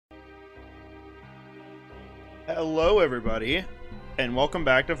Hello everybody, and welcome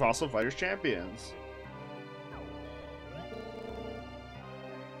back to Fossil Fighters Champions.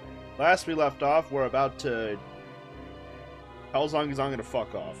 Last we left off, we're about to tell ZONGAZONGA to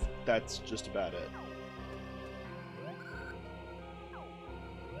fuck off. That's just about it.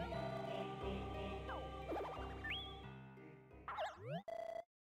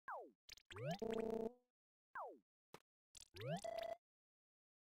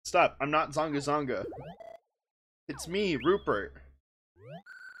 Stop, I'm not ZONGAZONGA. It's me, Rupert.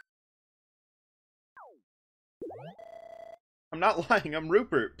 I'm not lying, I'm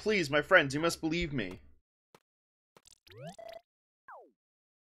Rupert. Please, my friends, you must believe me.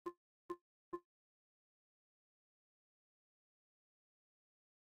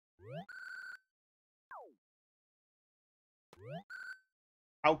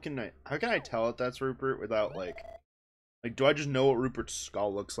 How can I tell if that's Rupert without like do I just know what Rupert's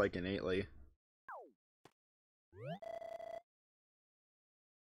skull looks like innately?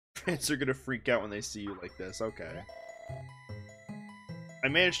 Fans are gonna freak out when they see you like this, okay. I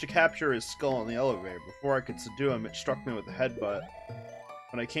managed to capture his skull in the elevator. Before I could subdue him, it struck me with a headbutt.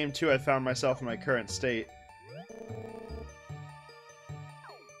 When I came to, I found myself in my current state.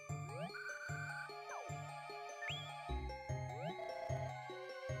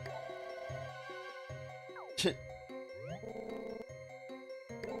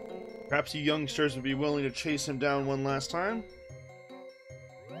 Perhaps you youngsters would be willing to chase him down one last time?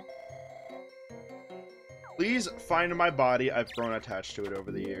 Please find my body. I've grown attached to it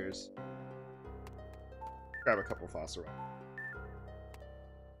over the years. Grab a couple fossil.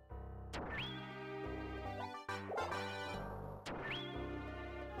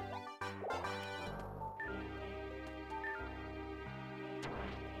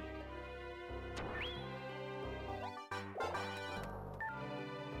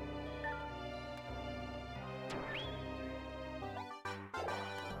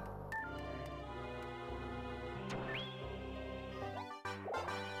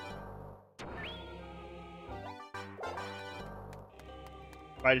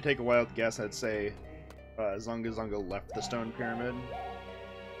 If I had to take a wild guess, I'd say ZONGAZONGA left the stone pyramid.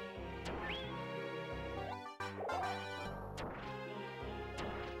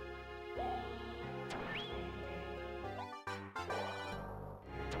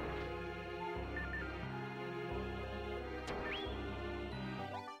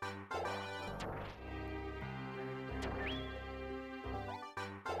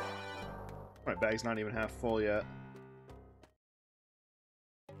 My bag's not even half full yet.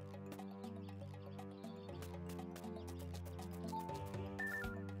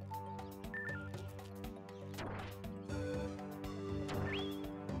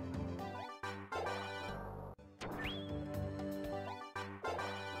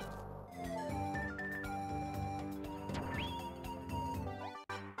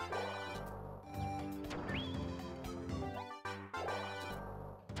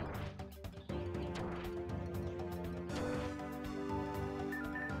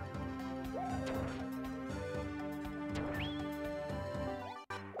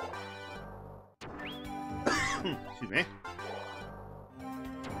 Excuse me.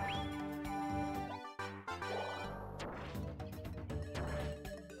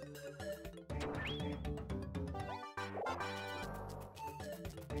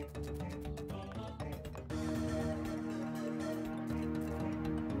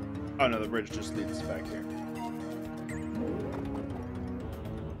 Oh no, the bridge just leads us back here.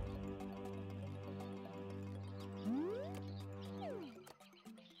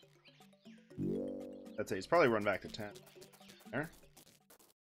 That's it. He's probably run back to 10. There.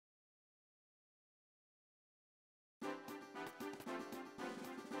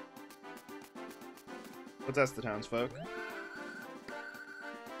 Let's ask the townsfolk.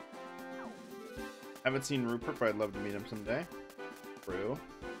 Haven't seen Rupert, but I'd love to meet him someday. True.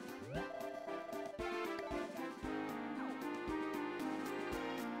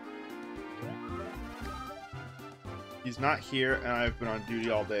 He's not here, and I've been on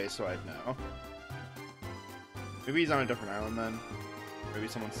duty all day, so I'd know. Maybe he's on a different island then. Maybe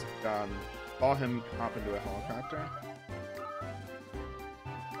someone's gone. Saw him hop into a helicopter.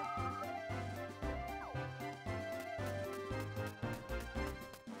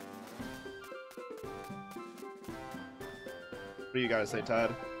 What do you gotta say,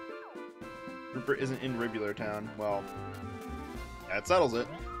 Todd? Rupert isn't in Ribular Town. Well, that settles it.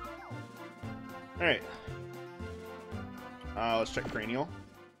 Alright. Let's check Cranial.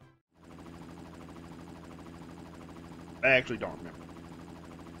 I actually don't remember.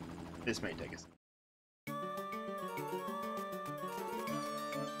 This may take us.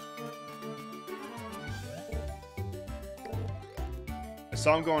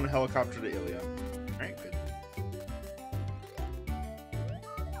 saw him go on a helicopter to Ilium. Alright, good.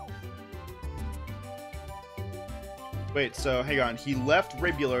 Wait, so hang on. He left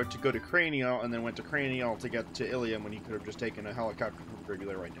Ribular to go to Cranial, and then went to Cranial to get to Ilium when he could have just taken a helicopter from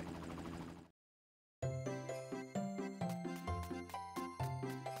Ribular right now.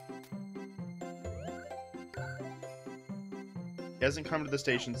 He hasn't come to the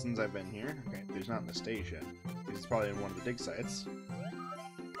station since I've been here. Okay, he's not in the station. He's probably in one of the dig sites.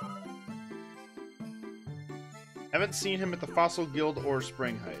 Haven't seen him at the Fossil Guild or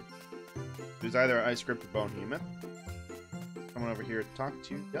Spring Height. There's either an Ice Crypt or Bone Behemoth. Someone over here to talk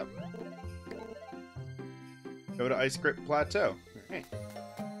to. Yep. Go to Ice Crypt Plateau. Alright.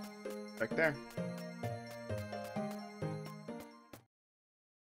 Back there.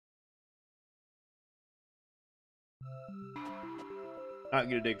 Not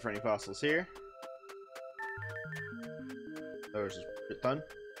gonna dig for any fossils here. There's just a ton.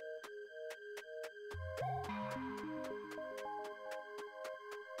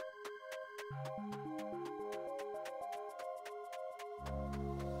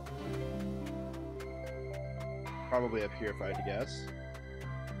 Probably up here if I had to guess.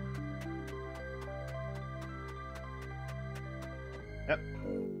 Yep.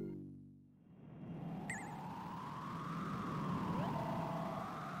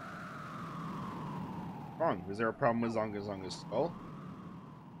 Wrong. Is there a problem with ZONGAZONGA's skull?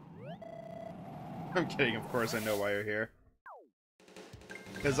 I'm kidding, of course I know why you're here.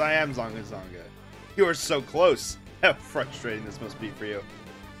 Because I am ZONGAZONGA. You are so close! How frustrating this must be for you.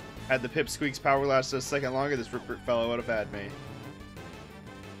 Had the Pipsqueak's power lasted a second longer, this Rupert fellow would have had me.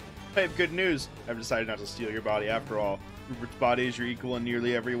 I have good news. I've decided not to steal your body after all. Rupert's body is your equal in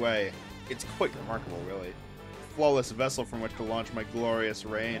nearly every way. It's quite remarkable, really. A flawless vessel from which to launch my glorious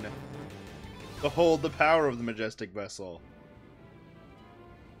reign. Behold the power of the majestic vessel.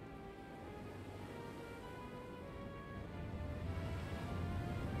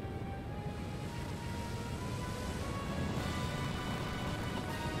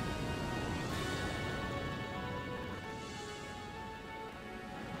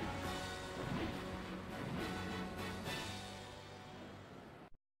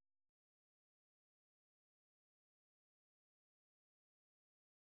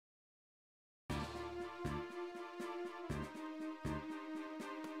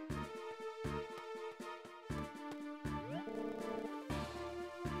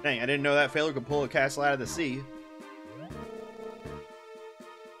 Dang, I didn't know that failure could pull a castle out of the sea.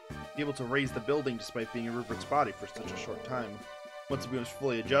 Be able to raise the building despite being in Rupert's body for such a short time. Once he becomes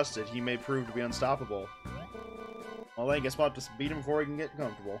fully adjusted, he may prove to be unstoppable. Well, then I guess we'll have to beat him before he can get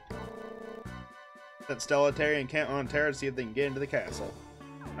comfortable. Set Stellatary and Kent on Terra to see if they can get into the castle.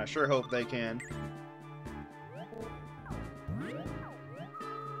 I sure hope they can.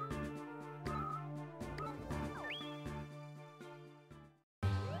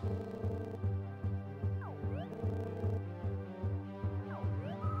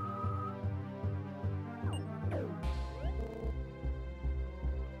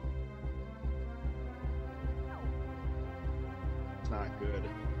 Not good.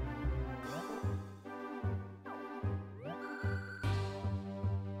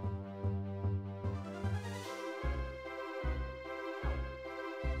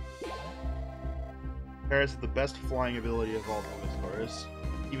 Paris has the best flying ability of all dinosaurs.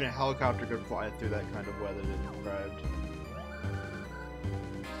 Even a helicopter could fly through that kind of weather they described.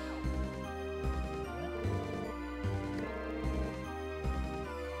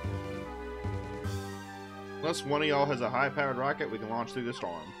 Unless one of y'all has a high-powered rocket, we can launch through the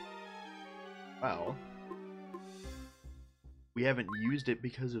storm. Well, we haven't used it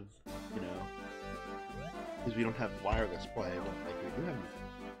because of, you know, because we don't have wireless play, but like we do have.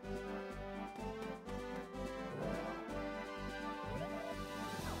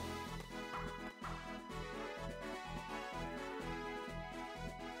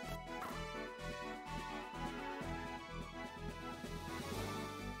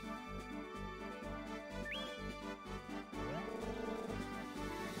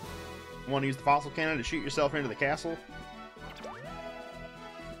 Want to use the fossil cannon to shoot yourself into the castle?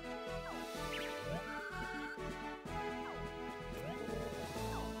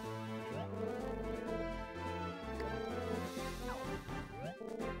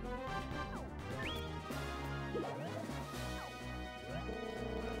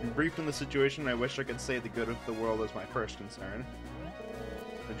 Briefed on the situation, I wish I could say the good of the world is my first concern.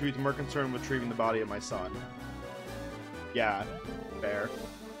 The truth, I'm more concerned with retrieving the body of my son. Yeah, fair.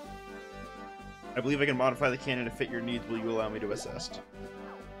 I believe I can modify the cannon to fit your needs. Will you allow me to assist?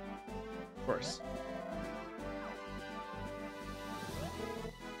 Of course.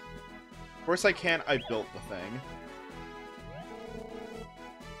 course I can. I built the thing.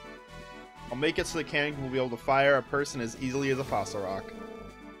 I'll make it so the cannon will be able to fire a person as easily as a fossil rock.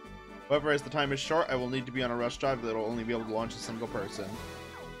 However, as the time is short, I will need to be on a rush drive that will only be able to launch a single person.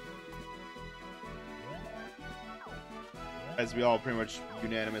 As we all pretty much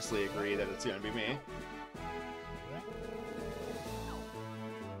unanimously agree that it's gonna be me.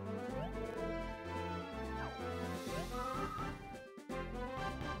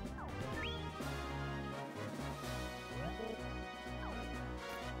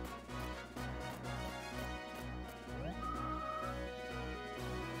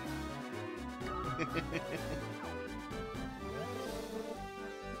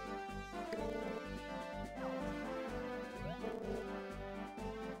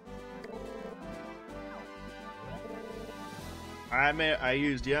 I admit I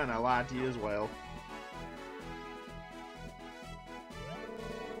used you and I lied to you as well.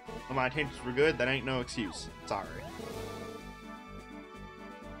 When my intentions were good, that ain't no excuse. Sorry.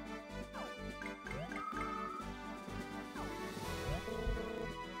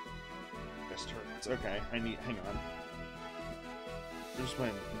 Yes, turrets. Okay, I need. Hang on. Where's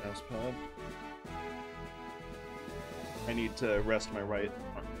my mouse pad? I need to rest my right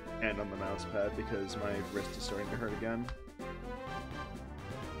hand on the mouse pad because my wrist is starting to hurt again.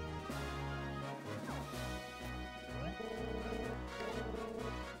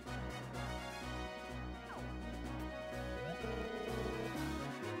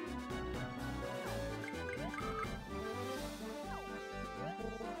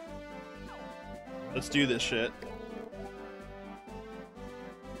 Let's do this shit.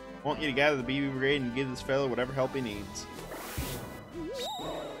 I want you to gather the BB Brigade and give this fellow whatever help he needs.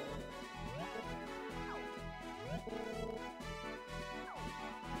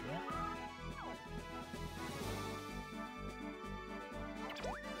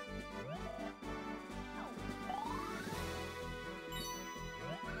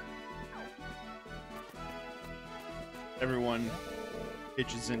 Everyone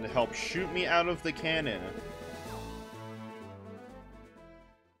pitches in to help shoot me out of the cannon.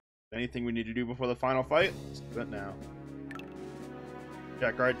 Anything we need to do before the final fight? Let's do it now.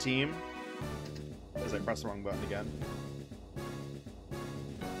 Check our team. As I press the wrong button again.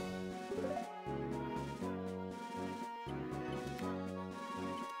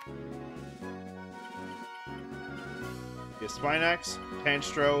 Okay, Spinax,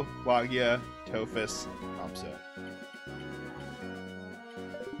 Tanstro, Wagia, Tophus, Thompson.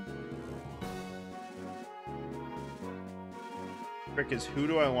 Trick is, who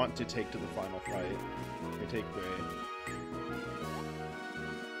do I want to take to the final fight? I take Gray.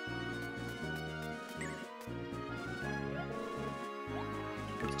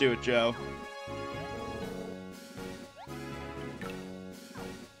 Let's do it, Joe.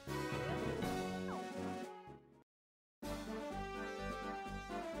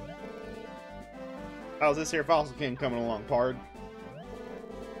 How's this here Fossil King coming along, Pard?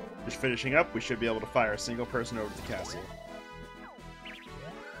 Just finishing up, we should be able to fire a single person over the castle.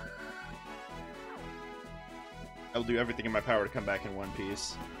 I'll do everything in my power to come back in one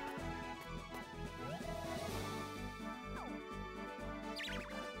piece.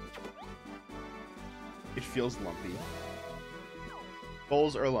 It feels lumpy.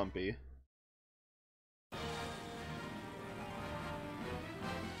 Bowls are lumpy.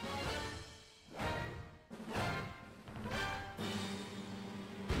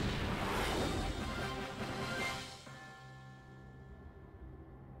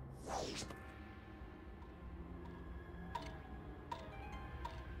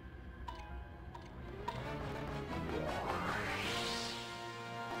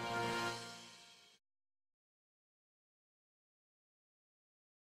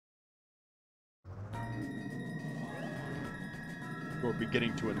 You're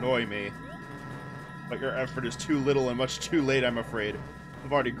beginning to annoy me. But your effort is too little and much too late, I'm afraid.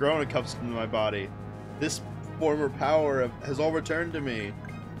 I've already grown accustomed to my body. This former power has all returned to me.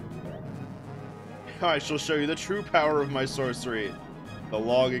 I shall show you the true power of my sorcery. The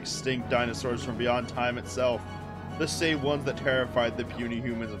long-extinct dinosaurs from beyond time itself. The same ones that terrified the puny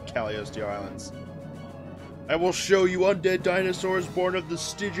humans of Cagliostro Islands. I will show you undead dinosaurs born of the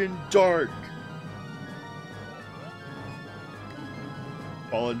Stygian Dark.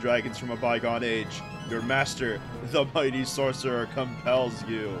 Fallen dragons from a bygone age. Your master, the mighty sorcerer, compels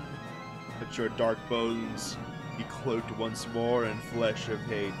you. Let your dark bones be cloaked once more in flesh of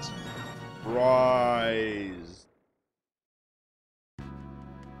hate. Rise.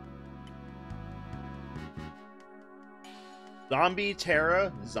 Zombie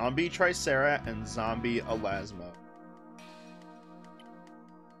Terra, Zombie Tricera, and Zombie Elasma.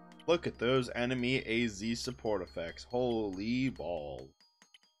 Look at those enemy AZ support effects. Holy balls.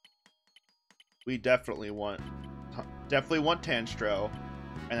 We definitely want Tanstro,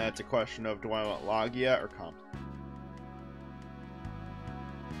 and then it's a question of, do I want Logia or Comp?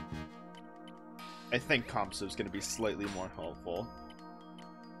 I think Compso is going to be slightly more helpful.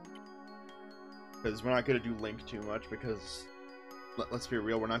 Because we're not going to do Link too much, because, let's be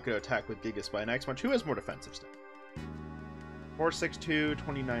real, we're not going to attack with Giga Spinax much. Who has more defensive stuff? 462,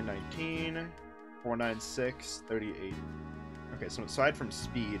 2919, 496, 38. Okay, so aside from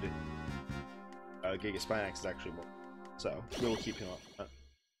speed, Giga Spinax is actually more. So, we'll keep him up.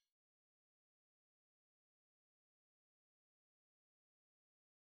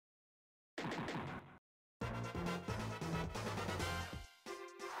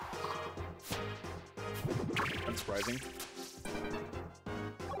 Unsurprising.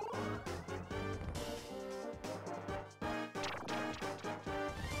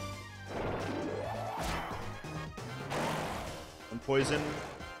 One poison.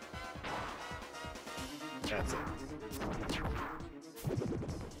 That's it.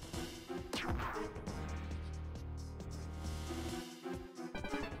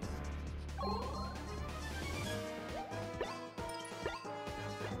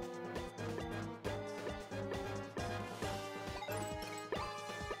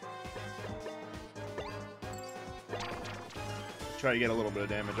 Try to get a little bit of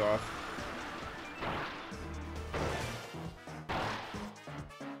damage off.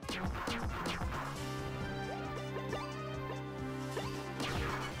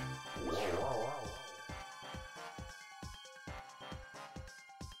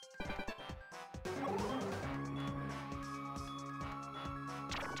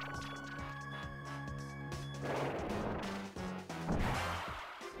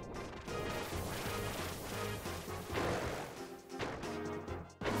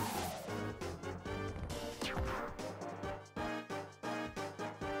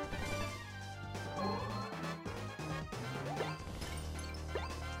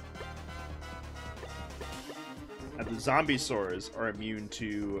 The Zombiesaurs are immune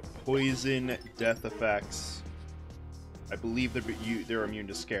to poison, death effects. I believe they're immune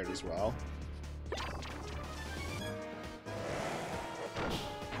to scared as well.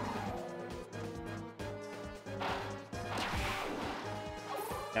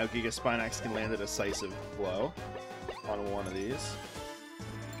 Now Giga Spinax can land a decisive blow on one of these.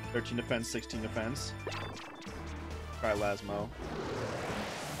 13 defense, 16 defense. Try Lasmo.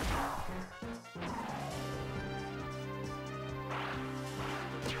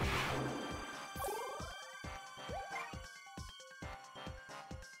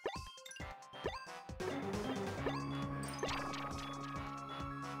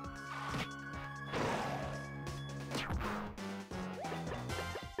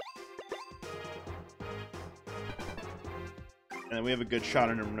 And we have a good shot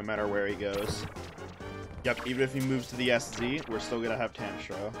on him no matter where he goes. Yep, even if he moves to the SZ, we're still gonna have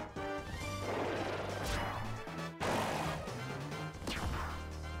Tanstro.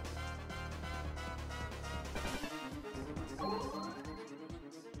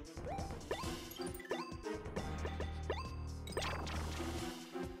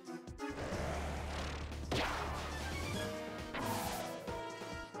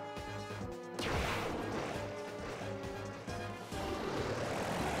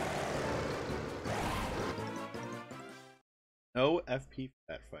 No FP for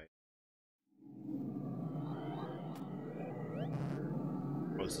that fight.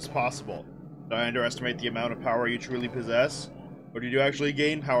 How is this possible? Did I underestimate the amount of power you truly possess? Or did you actually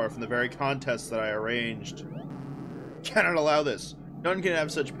gain power from the very contests that I arranged? Cannot allow this. None can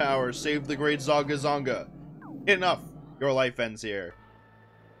have such power save the great ZONGAZONGA. Enough! Your life ends here.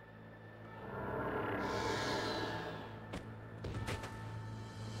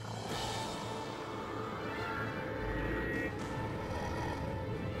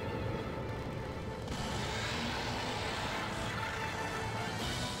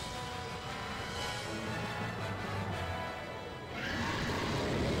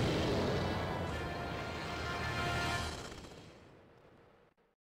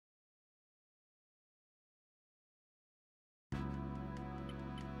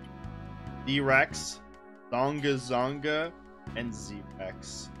 D-Rex, ZONGAZONGA, and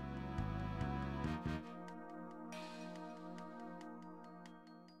Z-Rex.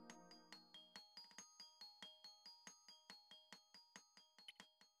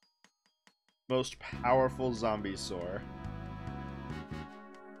 Most powerful Zombiesaur.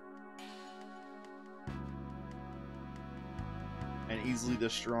 And easily the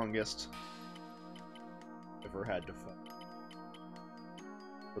strongest ever had to fight.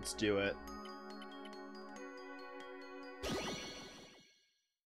 Let's do it.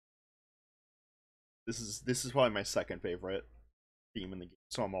 This is probably my second favorite theme in the game,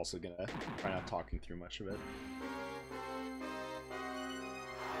 so I'm also gonna try not talking through much of it.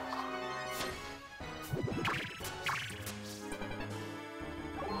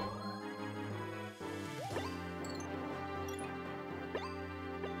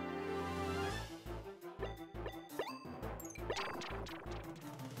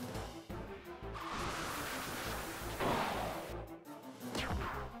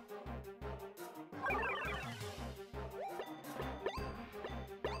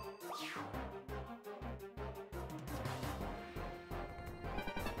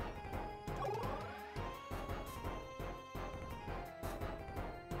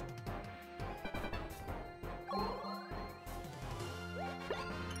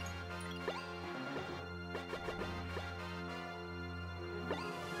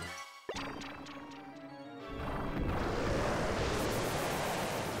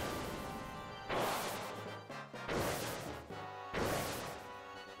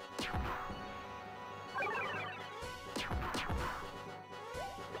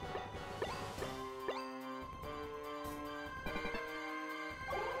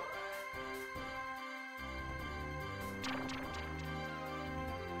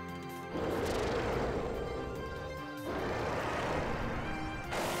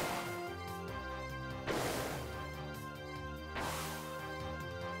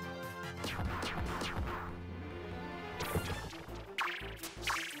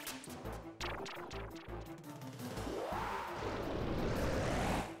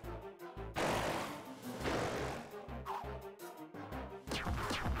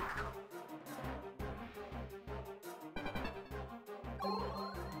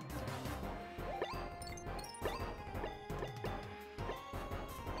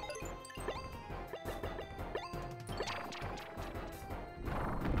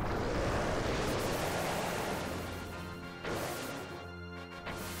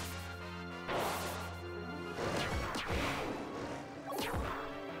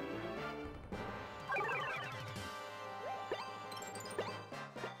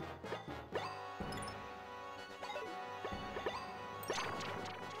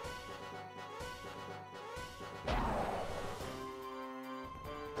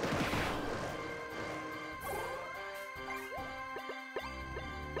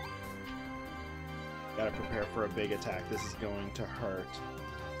 Gotta prepare for a big attack. This is going to hurt.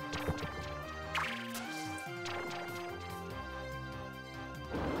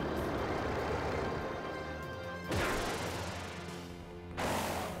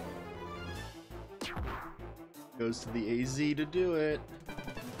 Goes to the AZ to do it.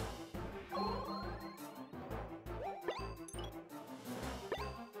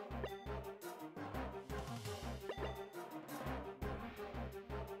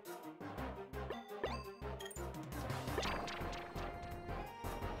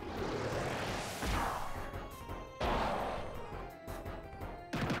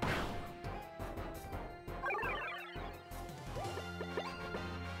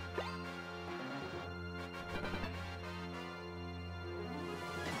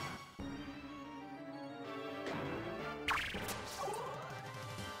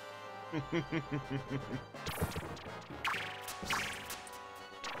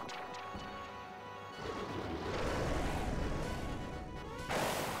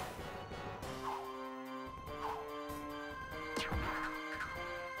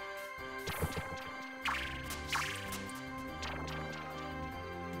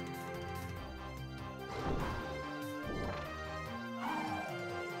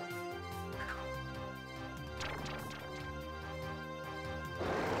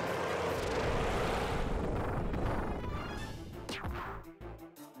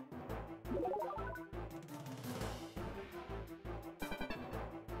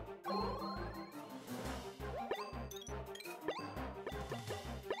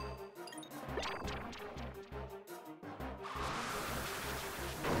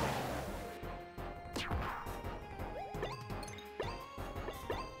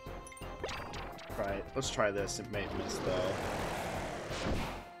 Right, let's try this. It may miss though.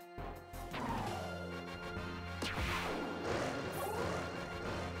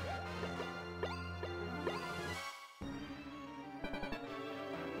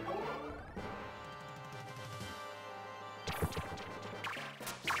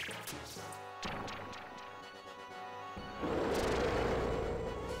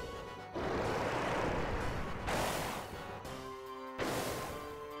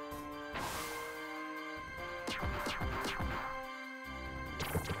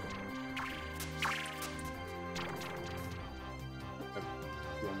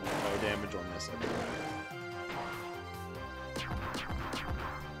 advantage on this.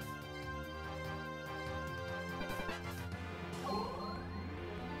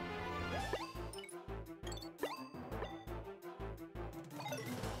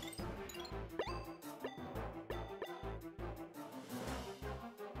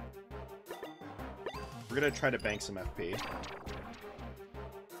 We're gonna try to bank some FP.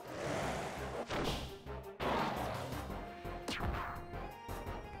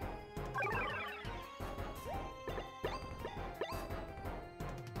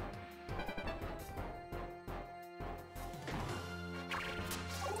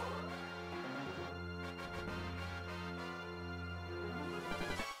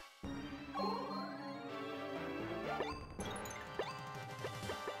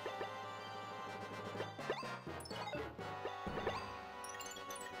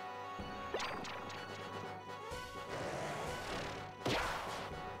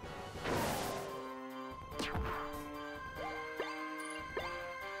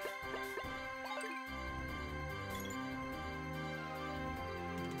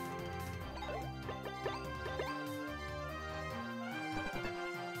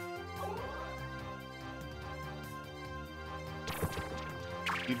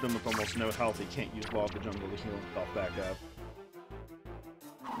 Leave them with almost no health. He can't use Law of the Jungle to heal himself back up.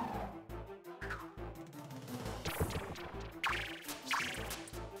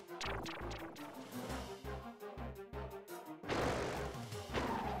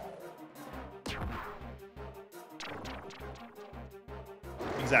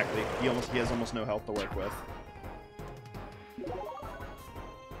 Exactly. He has almost no health to work with.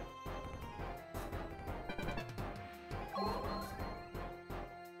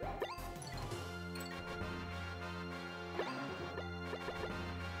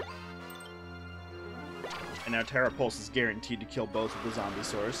 And now Terra Pulse is guaranteed to kill both of the zombie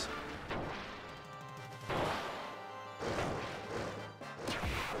source.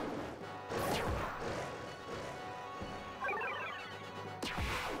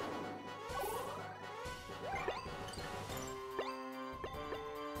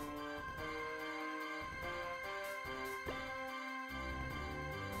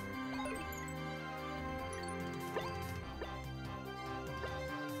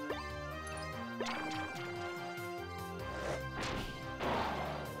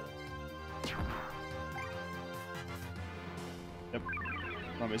 Yep.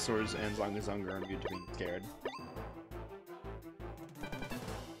 Zombie and ZONGAZONGA are immune to being scared.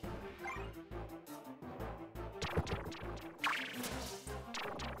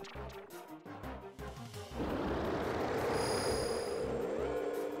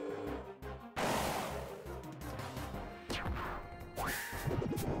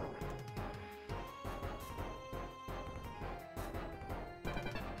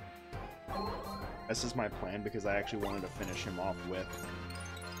 This is my plan because I actually wanted to finish him off with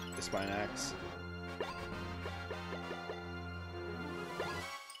the Spine Axe.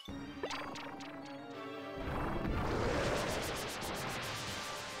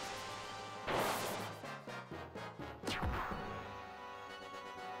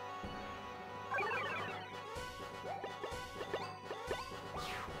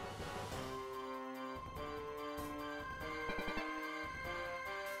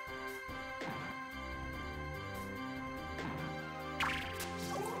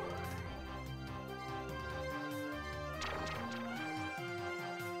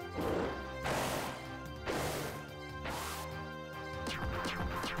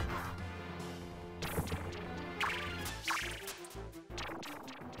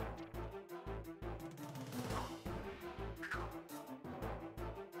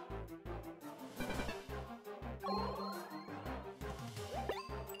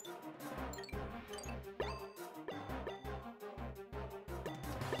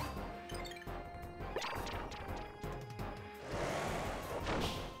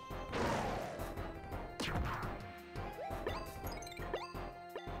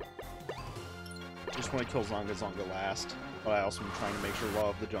 I just want to kill ZONGAZONGA last, but I also am trying to make sure Law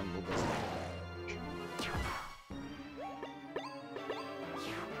of the Jungle doesn't.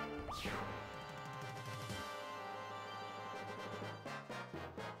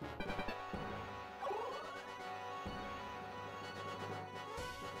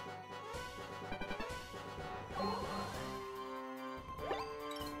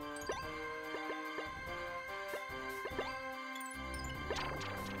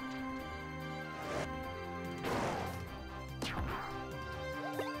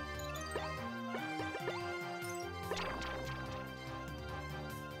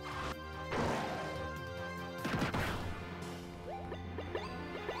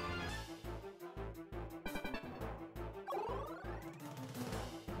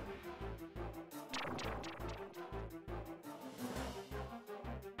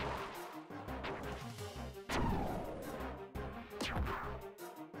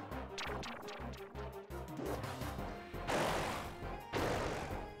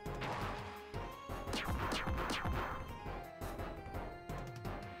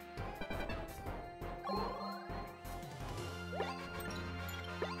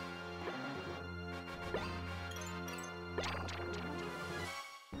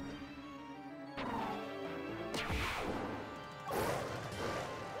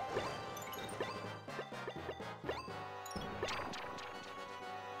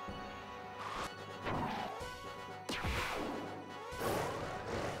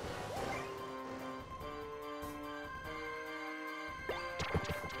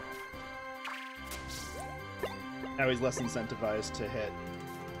 Now he's less incentivized to hit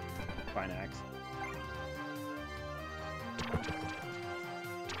Finax.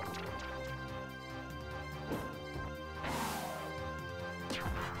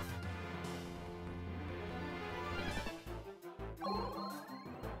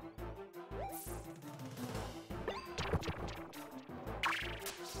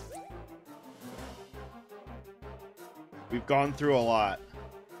 We've gone through a lot.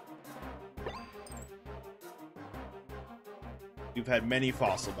 We've had many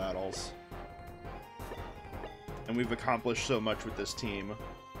fossil battles. And we've accomplished so much with this team.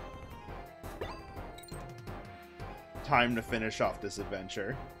 Time to finish off this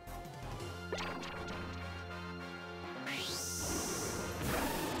adventure.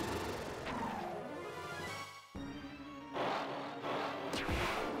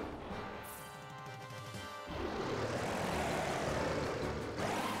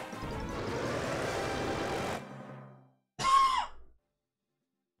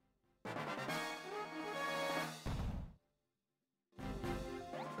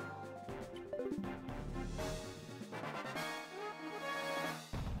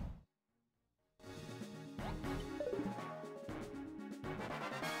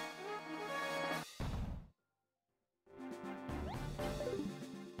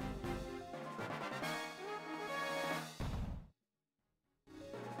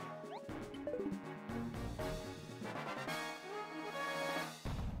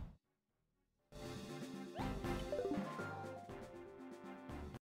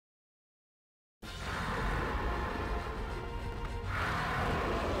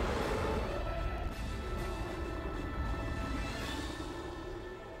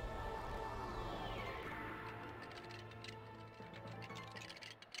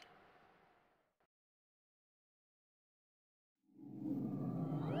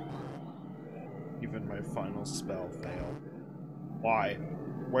 Even my final spell failed. Why?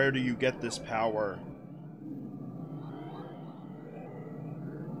 Where do you get this power?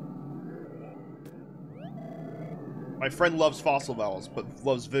 My friend loves fossil battles, but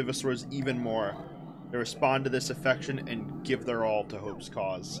loves Vivisaurs even more. They respond to this affection and give their all to Hope's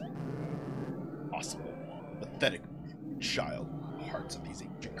cause. Possible. Pathetic child. Hearts of these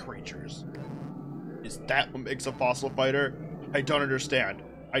ancient creatures. Is that what makes a fossil fighter? I don't understand.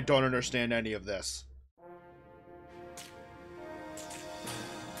 I don't understand any of this.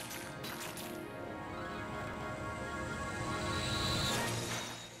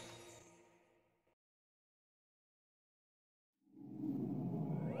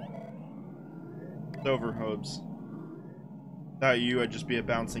 It's over, Hobes. Without you, I'd just be a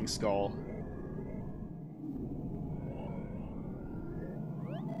bouncing skull.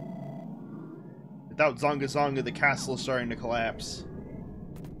 Without Zongazonga, the castle is starting to collapse.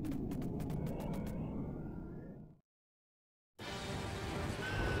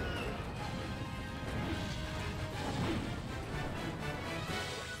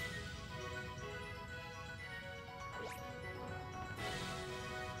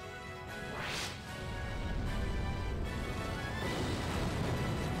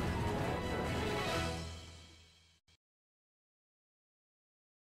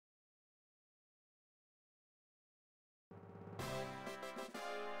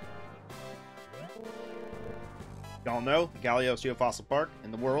 Y'all know, the Galios Geofossil Park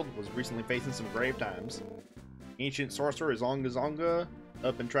in the world was recently facing some grave times. Ancient sorcerer ZONGAZONGA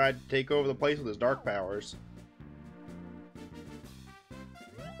up and tried to take over the place with his dark powers.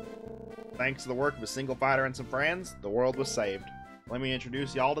 Thanks to the work of a single fighter and some friends, the world was saved. Let me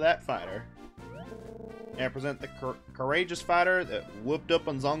introduce y'all to that fighter. And I present the courageous fighter that whooped up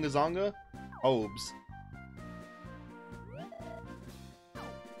on ZONGAZONGA, Hobes.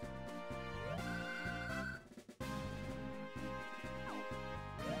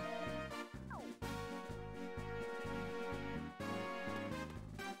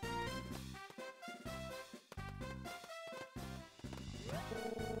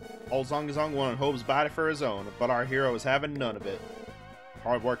 Old ZONGAZONGA wanted Hope's body for his own, but our hero was having none of it.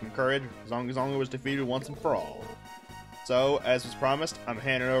 Hard work and courage, ZONGAZONGA was defeated once and for all. So, as was promised, I'm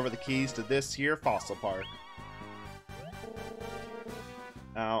handing over the keys to this here fossil park.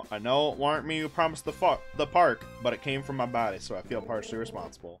 Now, I know it weren't me who promised the park, but it came from my body, so I feel partially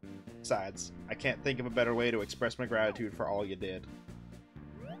responsible. Besides, I can't think of a better way to express my gratitude for all you did.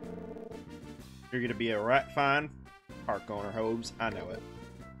 You're gonna be a right fine park owner, Hobes. I know it.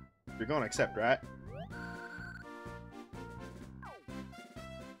 You're gonna accept, right?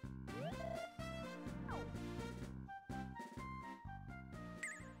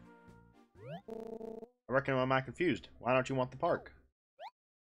 I reckon I'm not confused. Why don't you want the park?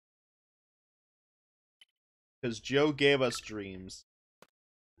 Because Joe gave us dreams.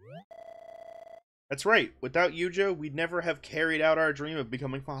 That's right. Without you, Joe, we'd never have carried out our dream of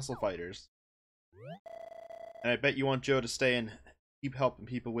becoming fossil fighters. And I bet you want Joe to stay and keep helping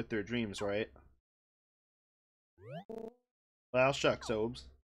people with their dreams, right? Well, shucks, Obes.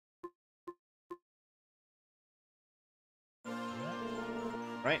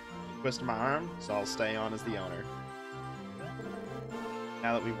 Right, you twisted my arm, so I'll stay on as the owner.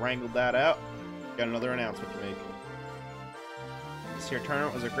 Now that we've wrangled that out, got another announcement to make. This here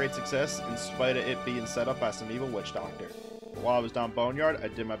tournament was a great success, in spite of it being set up by some evil witch doctor. But while I was down Boneyard, I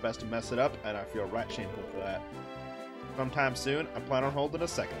did my best to mess it up, and I feel right shameful for that. Sometime soon, I plan on holding a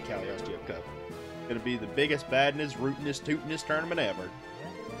second Cagliostro Cup. It's gonna be the biggest, badness, rootinest, tootinest tournament ever.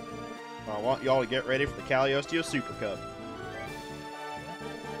 I want y'all to get ready for the Cagliostro Super Cup.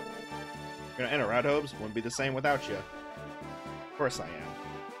 You're gonna enter, right, Hobes? Wouldn't be the same without you. Of course I am.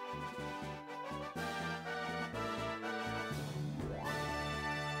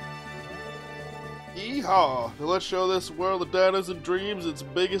 Yeehaw! Let's show this world of dinos and dreams its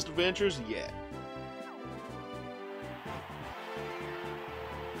biggest adventures yet.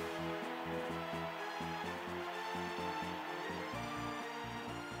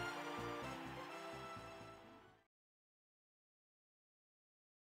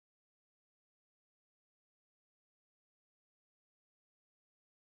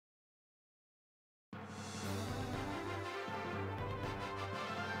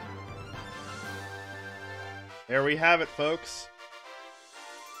 There we have it, folks.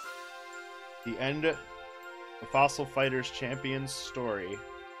 The end of the Fossil Fighters Champions story.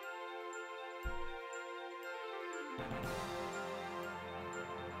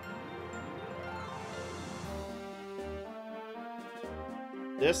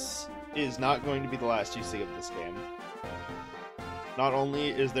 This is not going to be the last you see of this game. Not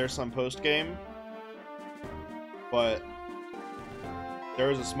only is there some post-game, but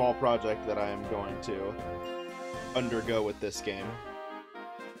there is a small project that I am going to undergo with this game.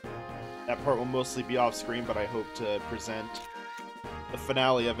 That part will mostly be off screen, but I hope to present the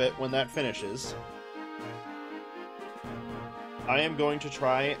finale of it when that finishes. I am going to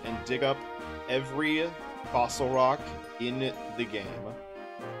try and dig up every fossil rock in the game.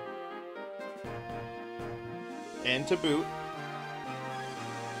 And to boot,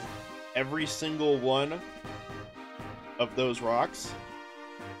 every single one of those rocks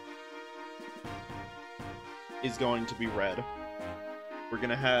is going to be red. We're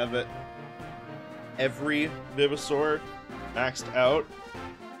gonna have every Vivasaur maxed out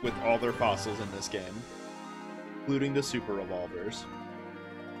with all their fossils in this game, including the Super Revolvers.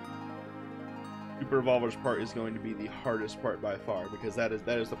 Super Revolvers part is going to be the hardest part by far, because that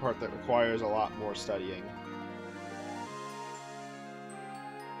is the part that requires a lot more studying.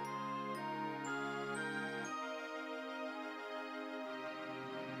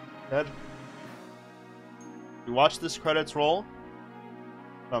 Dead. We watch this credits roll.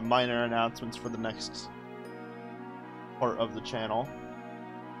 Minor announcements for the next part of the channel.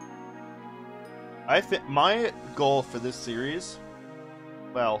 I think my goal for this series,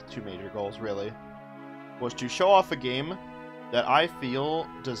 well, two major goals really, was to show off a game that I feel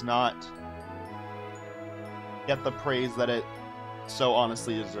does not get the praise that it so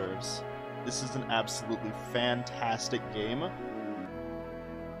honestly deserves. This is an absolutely fantastic game,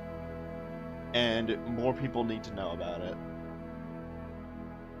 and more people need to know about it.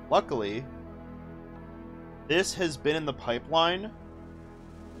 Luckily, this has been in the pipeline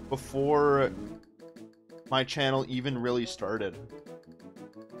before my channel even really started.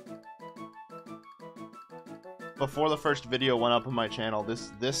 Before the first video went up on my channel,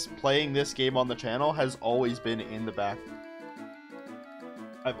 playing this game on the channel has always been in the back.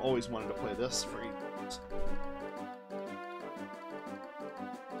 I've always wanted to play this for years.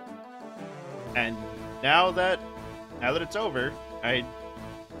 And now that it's over, I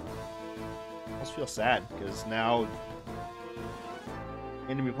almost feel sad, because now I'm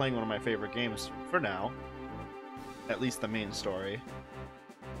going to be playing one of my favorite games for now. At least the main story.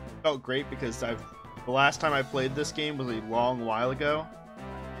 Felt great because the last time I played this game was a long while ago.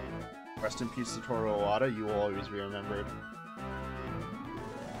 Rest in peace, Satoru Iwata. You will always be remembered.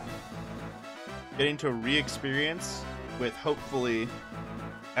 Getting to re-experience with hopefully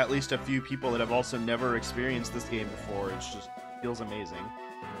at least a few people that have also never experienced this game before, it just feels amazing.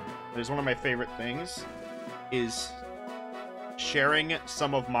 There's one of my favorite things is sharing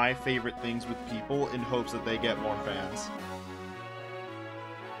some of my favorite things with people in hopes that they get more fans.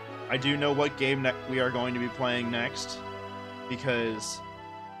 I do know what game we are going to be playing next, because,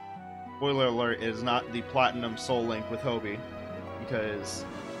 spoiler alert, it is not the Platinum Soul Link with Hobie, because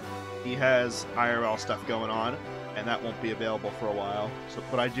he has IRL stuff going on, and that won't be available for a while. So,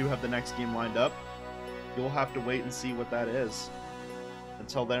 but I do have the next game lined up. You'll have to wait and see what that is.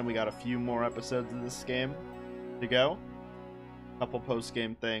 Until then, we got a few more episodes of this game to go. A couple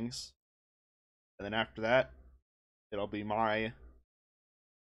post-game things. And then after that, it'll be my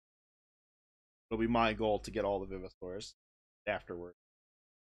goal to get all the Vivastors afterward.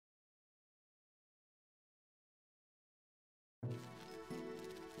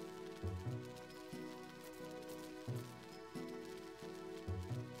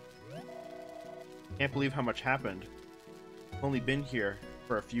 Can't believe how much happened. I've only been here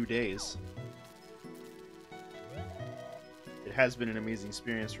for a few days. It has been an amazing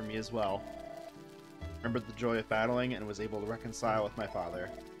experience for me as well. I remembered the joy of battling and was able to reconcile with my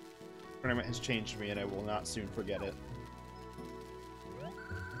father. The tournament has changed me and I will not soon forget it.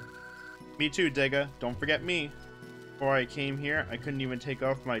 Me too, Digga. Don't forget me. Before I came here, I couldn't even take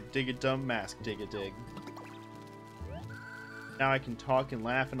off my Dig-a-Dumb mask, Dig-a-Dig. Now I can talk and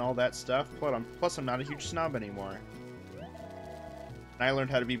laugh and all that stuff, plus I'm not a huge snob anymore. And I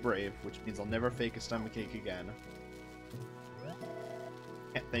learned how to be brave, which means I'll never fake a stomachache again.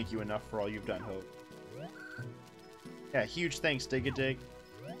 Can't thank you enough for all you've done, Hope. Yeah, huge thanks, Dig-a-Dig.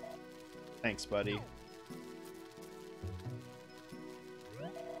 Thanks, buddy.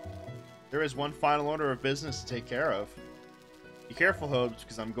 There is one final order of business to take care of. Be careful, Hobes,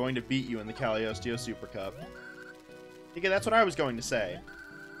 because I'm going to beat you in the Cagliostro Super Cup. Digga, that's what I was going to say.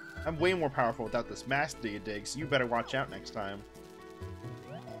 I'm way more powerful without this mask, Dig-a-Dig, so you better watch out next time.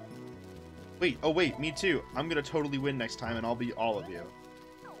 Wait, oh wait, me too. I'm gonna totally win next time and I'll beat all of you.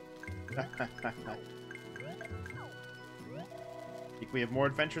 I think we have more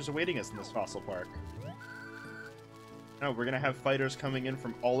adventures awaiting us in this fossil park. No, we're gonna have fighters coming in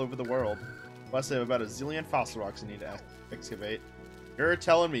from all over the world. Plus I have about a zillion fossil rocks I need to excavate. You're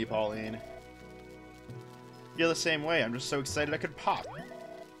telling me, Pauline. I feel the same way. I'm just so excited I could pop. Come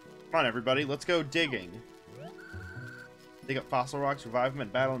on, everybody. Let's go digging. Dig up fossil rocks, revive them,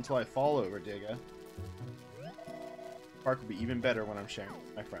 and battle until I fall over, Digga. The park will be even better when I'm sharing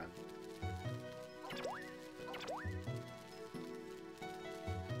with my friend.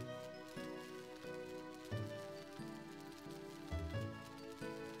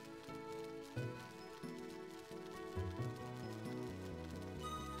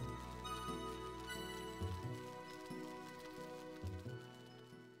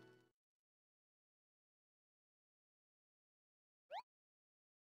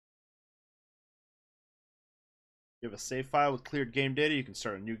 You have a save file with cleared game data. You can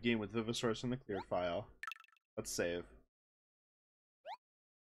start a new game with Vivasaurus from the cleared file. Let's save.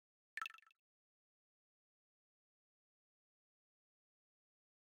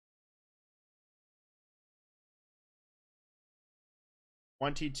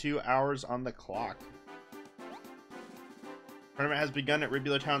 "22 hours on the clock. Tournament has begun at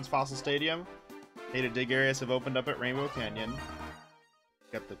Ribular Town's Fossil Stadium. Data dig areas have opened up at Rainbow Canyon.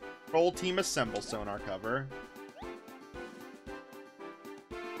 Got the Troll Team Assemble sonar cover.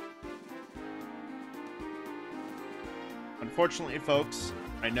 Unfortunately, folks,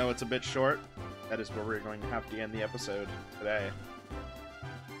 I know it's a bit short. That is where we're going to have to end the episode today.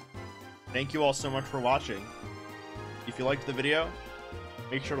 Thank you all so much for watching. If you liked the video,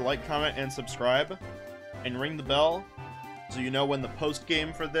 make sure to like, comment, and subscribe. And ring the bell so you know when the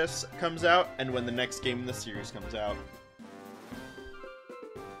post-game for this comes out and when the next game in the series comes out.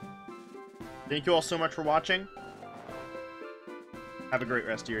 Thank you all so much for watching. Have a great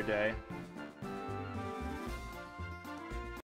rest of your day.